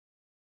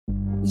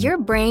Your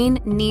brain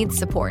needs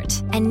support,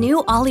 and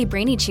new Ollie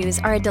Brainy Chews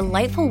are a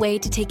delightful way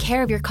to take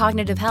care of your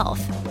cognitive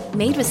health.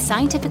 Made with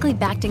scientifically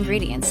backed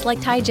ingredients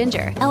like Thai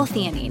ginger,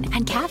 L-theanine,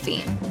 and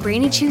caffeine,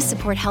 Brainy Chews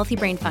support healthy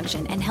brain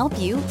function and help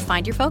you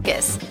find your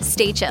focus,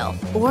 stay chill,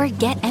 or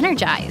get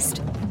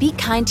energized. Be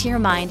kind to your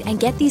mind and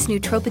get these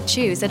nootropic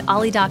chews at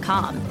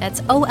ollie.com.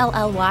 That's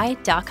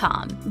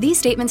OLLY.com. These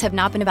statements have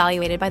not been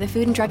evaluated by the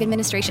Food and Drug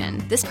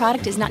Administration. This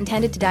product is not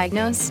intended to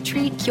diagnose,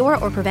 treat, cure,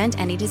 or prevent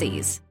any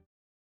disease.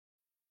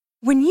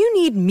 When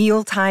you need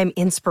mealtime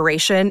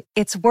inspiration,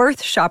 it's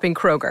worth shopping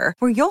Kroger,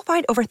 where you'll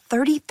find over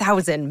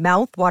 30,000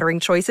 mouth-watering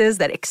choices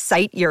that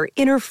excite your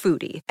inner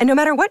foodie. And no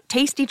matter what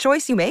tasty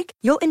choice you make,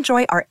 you'll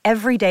enjoy our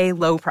everyday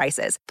low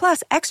prices,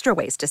 plus extra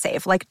ways to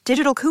save, like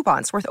digital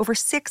coupons worth over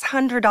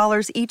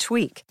 $600 each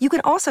week. You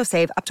can also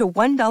save up to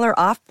 $1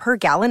 off per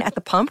gallon at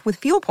the pump with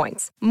fuel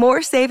points.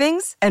 More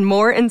savings and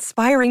more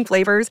inspiring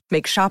flavors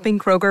make shopping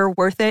Kroger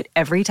worth it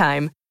every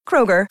time.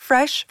 Kroger,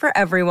 fresh for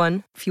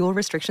everyone. Fuel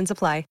restrictions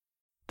apply.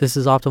 This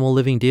is Optimal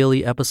Living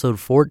Daily, episode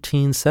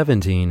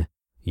 1417.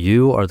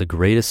 You Are the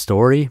Greatest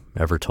Story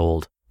Ever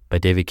Told by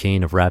David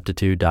Cain of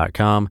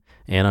Raptitude.com.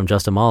 And I'm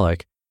Justin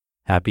Malik.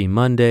 Happy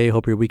Monday.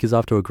 Hope your week is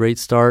off to a great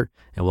start.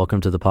 And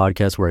welcome to the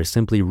podcast where I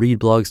simply read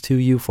blogs to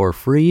you for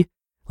free,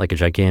 like a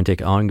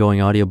gigantic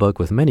ongoing audiobook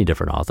with many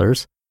different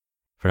authors.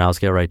 For now, let's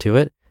get right to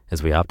it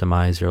as we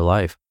optimize your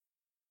life.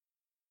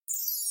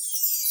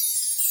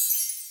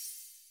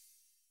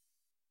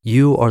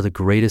 You Are the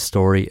Greatest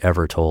Story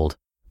Ever Told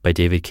by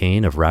David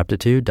Cain of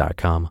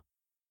Raptitude.com.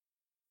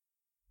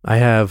 I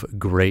have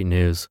great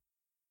news.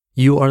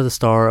 You are the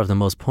star of the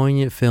most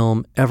poignant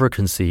film ever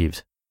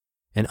conceived.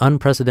 An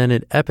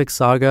unprecedented epic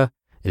saga,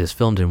 it is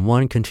filmed in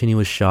one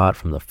continuous shot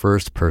from the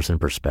first-person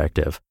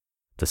perspective.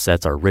 The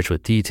sets are rich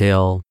with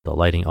detail, the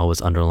lighting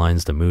always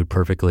underlines the mood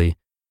perfectly,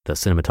 the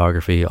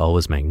cinematography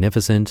always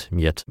magnificent,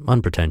 yet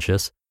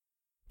unpretentious.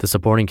 The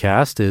supporting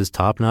cast is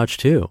top-notch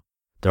too.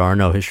 There are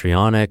no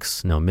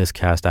histrionics, no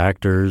miscast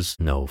actors,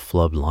 no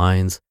flubbed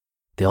lines.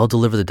 They all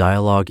deliver the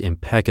dialogue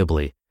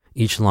impeccably,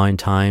 each line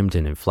timed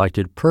and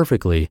inflected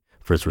perfectly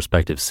for its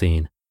respective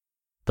scene.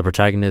 The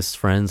protagonist's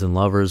friends and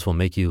lovers will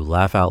make you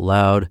laugh out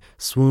loud,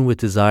 swoon with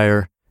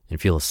desire, and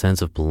feel a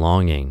sense of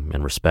belonging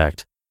and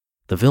respect.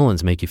 The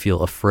villains make you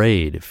feel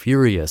afraid,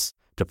 furious,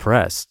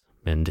 depressed,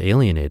 and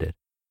alienated.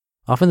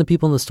 Often the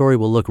people in the story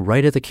will look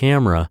right at the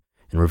camera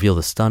and reveal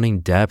the stunning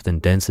depth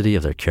and density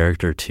of their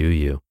character to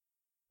you.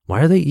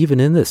 Why are they even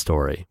in this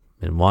story?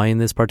 And why in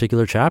this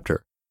particular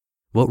chapter?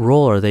 What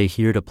role are they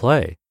here to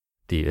play?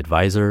 The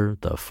advisor,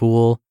 the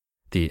fool,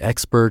 the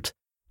expert,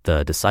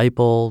 the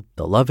disciple,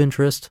 the love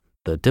interest,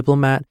 the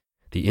diplomat,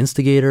 the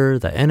instigator,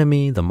 the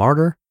enemy, the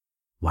martyr?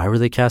 Why were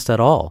they cast at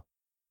all?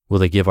 Will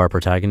they give our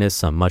protagonist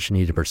some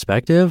much-needed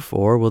perspective,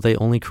 or will they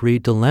only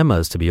create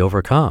dilemmas to be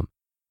overcome?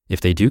 If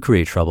they do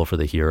create trouble for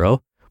the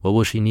hero, what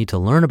will she need to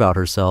learn about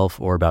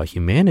herself or about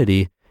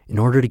humanity in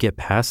order to get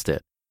past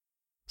it?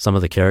 Some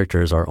of the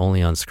characters are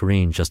only on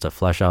screen just to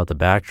flesh out the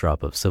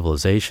backdrop of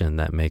civilization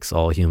that makes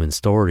all human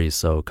stories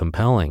so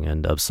compelling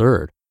and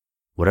absurd.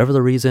 Whatever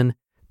the reason,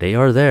 they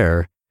are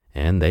there,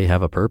 and they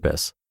have a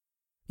purpose.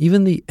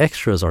 Even the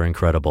extras are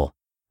incredible.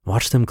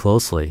 Watch them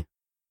closely.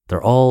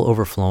 They're all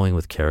overflowing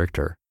with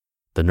character.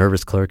 The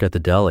nervous clerk at the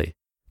deli,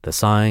 the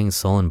sighing,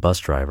 sullen bus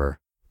driver,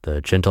 the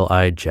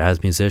gentle-eyed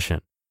jazz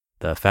musician,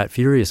 the fat,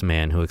 furious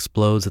man who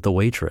explodes at the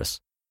waitress,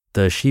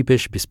 the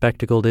sheepish,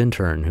 bespectacled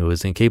intern who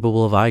is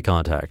incapable of eye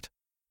contact,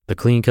 the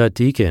clean-cut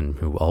deacon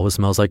who always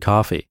smells like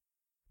coffee,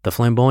 the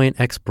flamboyant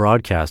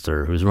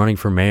ex-broadcaster who's running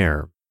for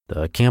mayor,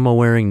 the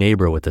camo-wearing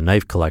neighbor with the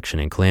knife collection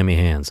and clammy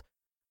hands.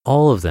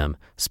 All of them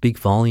speak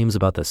volumes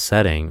about the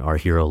setting our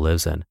hero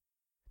lives in.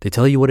 They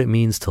tell you what it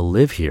means to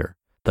live here,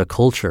 the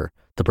culture,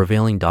 the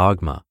prevailing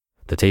dogma,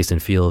 the taste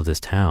and feel of this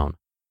town.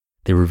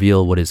 They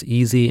reveal what is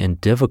easy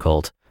and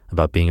difficult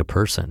about being a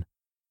person.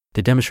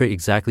 They demonstrate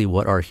exactly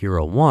what our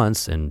hero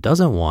wants and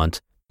doesn't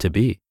want to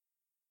be.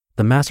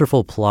 The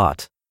masterful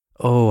plot.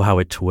 Oh, how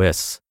it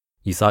twists.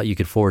 You thought you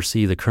could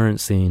foresee the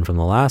current scene from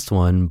the last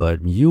one,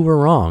 but you were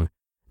wrong.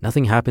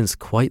 Nothing happens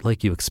quite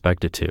like you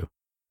expect it to.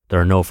 There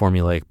are no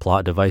formulaic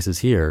plot devices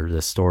here.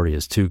 This story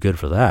is too good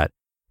for that.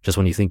 Just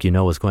when you think you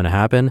know what's going to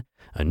happen,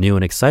 a new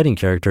and exciting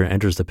character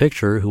enters the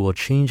picture who will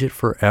change it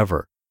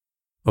forever.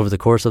 Over the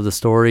course of the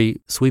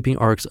story, sweeping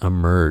arcs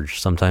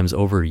emerge, sometimes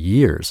over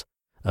years.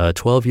 A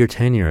 12-year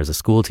tenure as a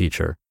school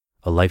teacher,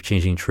 a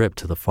life-changing trip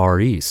to the Far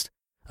East,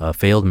 a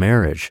failed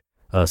marriage,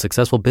 a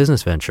successful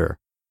business venture,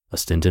 a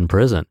stint in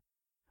prison,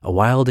 a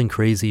wild and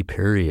crazy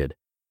period,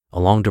 a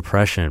long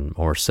depression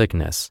or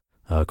sickness,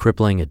 a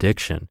crippling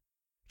addiction,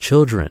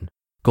 children,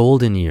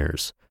 golden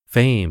years,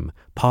 fame,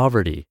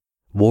 poverty,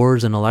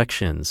 wars and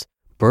elections,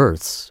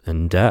 births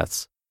and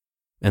deaths.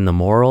 And the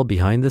moral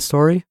behind this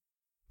story?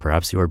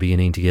 Perhaps you are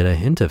beginning to get a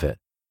hint of it.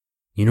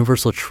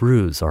 Universal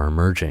truths are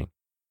emerging.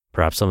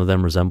 Perhaps some of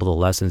them resemble the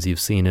lessons you've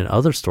seen in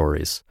other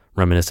stories,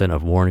 reminiscent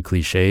of worn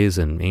cliches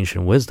and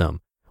ancient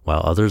wisdom, while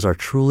others are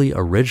truly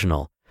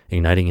original,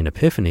 igniting an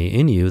epiphany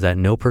in you that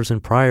no person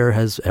prior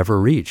has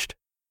ever reached.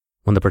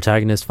 When the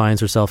protagonist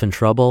finds herself in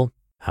trouble,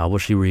 How will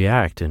she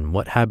react and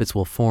what habits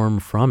will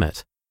form from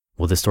it?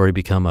 Will this story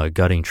become a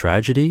gutting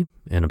tragedy,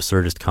 an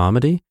absurdist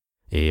comedy,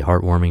 a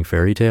heartwarming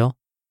fairy tale?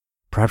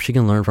 Perhaps she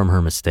can learn from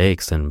her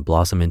mistakes and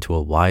blossom into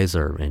a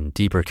wiser and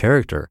deeper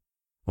character.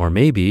 Or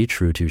maybe,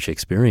 true to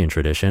Shakespearean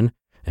tradition,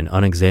 an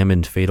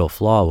unexamined fatal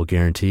flaw will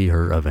guarantee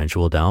her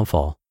eventual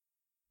downfall.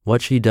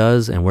 What she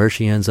does and where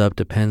she ends up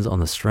depends on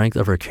the strength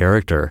of her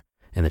character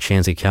and the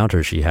chance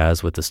encounters she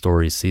has with the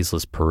story's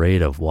ceaseless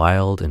parade of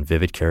wild and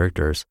vivid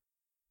characters.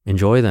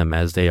 Enjoy them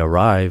as they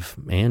arrive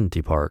and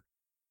depart.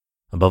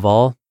 Above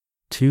all,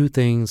 two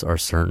things are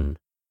certain.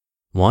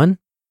 One,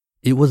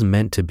 it was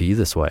meant to be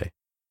this way.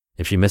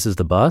 If she misses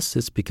the bus,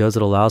 it's because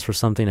it allows for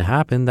something to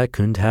happen that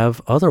couldn't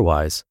have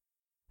otherwise.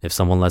 If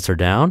someone lets her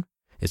down,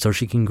 it's so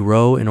she can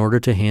grow in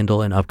order to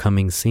handle an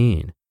upcoming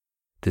scene.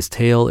 This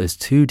tale is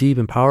too deep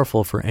and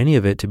powerful for any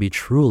of it to be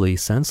truly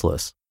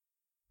senseless.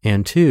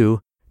 And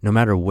two, no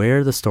matter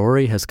where the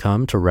story has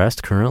come to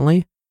rest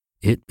currently,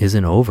 it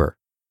isn't over.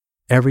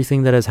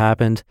 Everything that has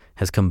happened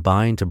has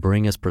combined to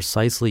bring us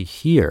precisely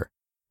here,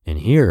 and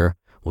here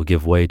will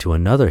give way to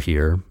another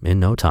here in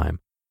no time.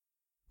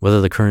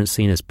 Whether the current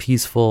scene is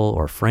peaceful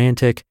or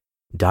frantic,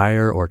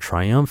 dire or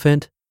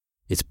triumphant,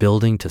 it's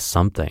building to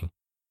something.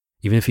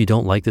 Even if you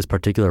don't like this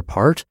particular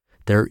part,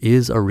 there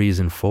is a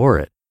reason for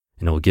it,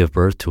 and it will give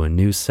birth to a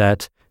new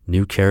set,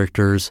 new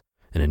characters,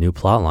 and a new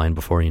plotline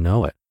before you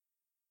know it.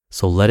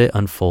 So let it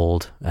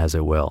unfold as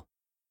it will.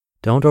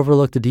 Don't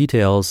overlook the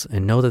details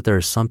and know that there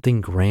is something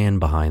grand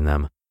behind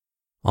them.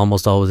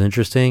 Almost always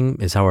interesting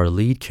is how our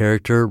lead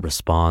character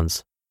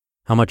responds.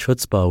 How much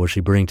chutzpah will she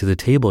bring to the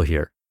table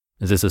here?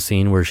 Is this a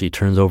scene where she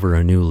turns over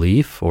a new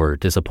leaf or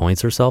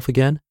disappoints herself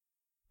again?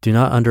 Do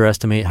not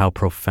underestimate how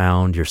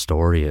profound your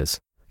story is.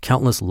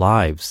 Countless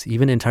lives,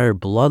 even entire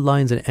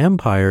bloodlines and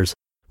empires,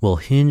 will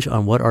hinge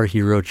on what our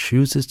hero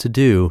chooses to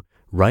do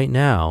right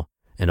now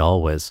and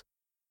always.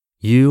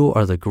 You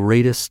are the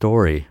greatest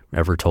story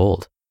ever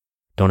told.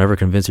 Don't ever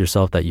convince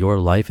yourself that your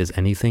life is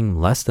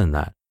anything less than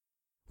that.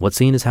 What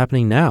scene is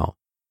happening now?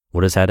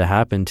 What has had to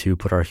happen to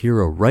put our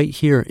hero right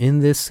here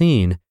in this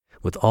scene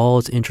with all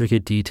its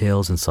intricate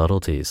details and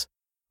subtleties?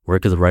 Where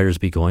could the writers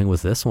be going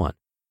with this one?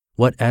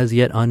 What as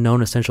yet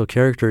unknown essential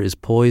character is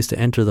poised to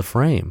enter the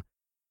frame?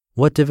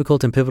 What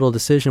difficult and pivotal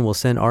decision will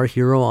send our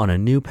hero on a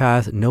new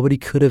path nobody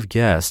could have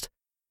guessed?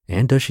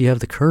 And does she have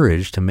the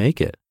courage to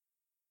make it?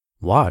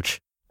 Watch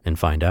and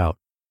find out.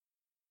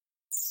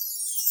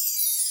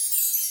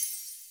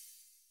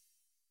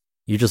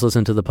 You just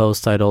listened to the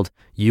post titled,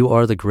 "You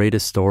Are the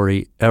Greatest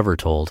Story Ever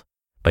Told"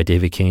 by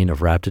David Cain of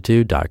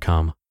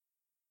Raptitude.com.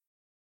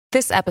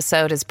 This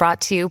episode is brought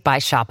to you by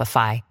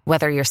Shopify.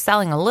 Whether you're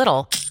selling a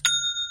little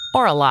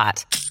or a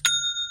lot,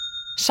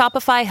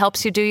 Shopify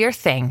helps you do your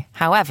thing,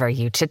 however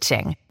you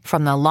cha-ching.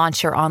 From the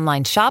launch your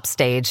online shop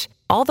stage,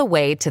 all the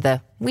way to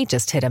the we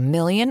just hit 1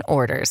 million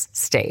orders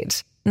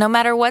stage. No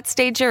matter what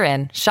stage you're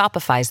in,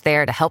 Shopify's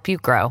there to help you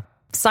grow.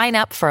 Sign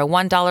up for a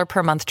 $1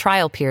 per month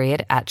trial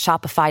period at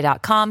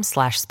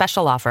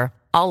shopify.com/special offer,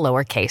 all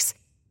lowercase.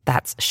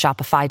 That's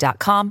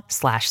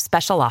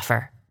shopify.com/special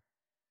offer.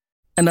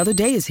 Another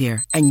day is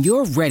here, and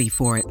you're ready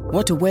for it.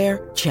 What to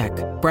wear? Check.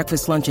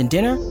 Breakfast, lunch, and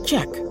dinner?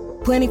 Check.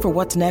 Planning for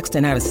what's next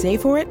and how to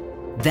save for it?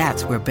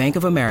 That's where Bank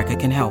of America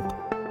can help.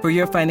 For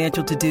your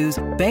financial to-dos,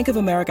 Bank of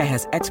America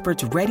has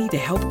experts ready to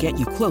help get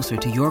you closer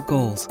to your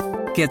goals.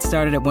 Get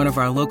started at one of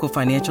our local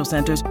financial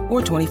centers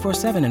or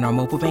 24/7 in our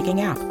mobile banking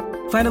app.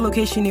 Find a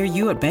location near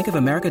you at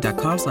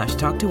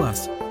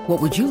bankofamerica.com/talktous. What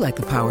would you like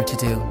the power to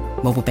do?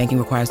 Mobile banking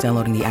requires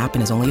downloading the app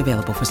and is only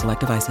available for select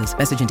devices.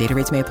 Message and data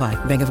rates may apply.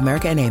 Bank of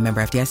America N.A.,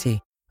 member FDIC.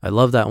 I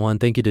love that one.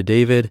 Thank you to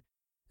David.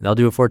 That'll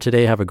do it for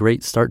today. Have a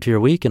great start to your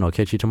week, and I'll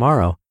catch you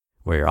tomorrow,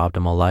 where your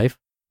optimal life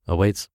awaits.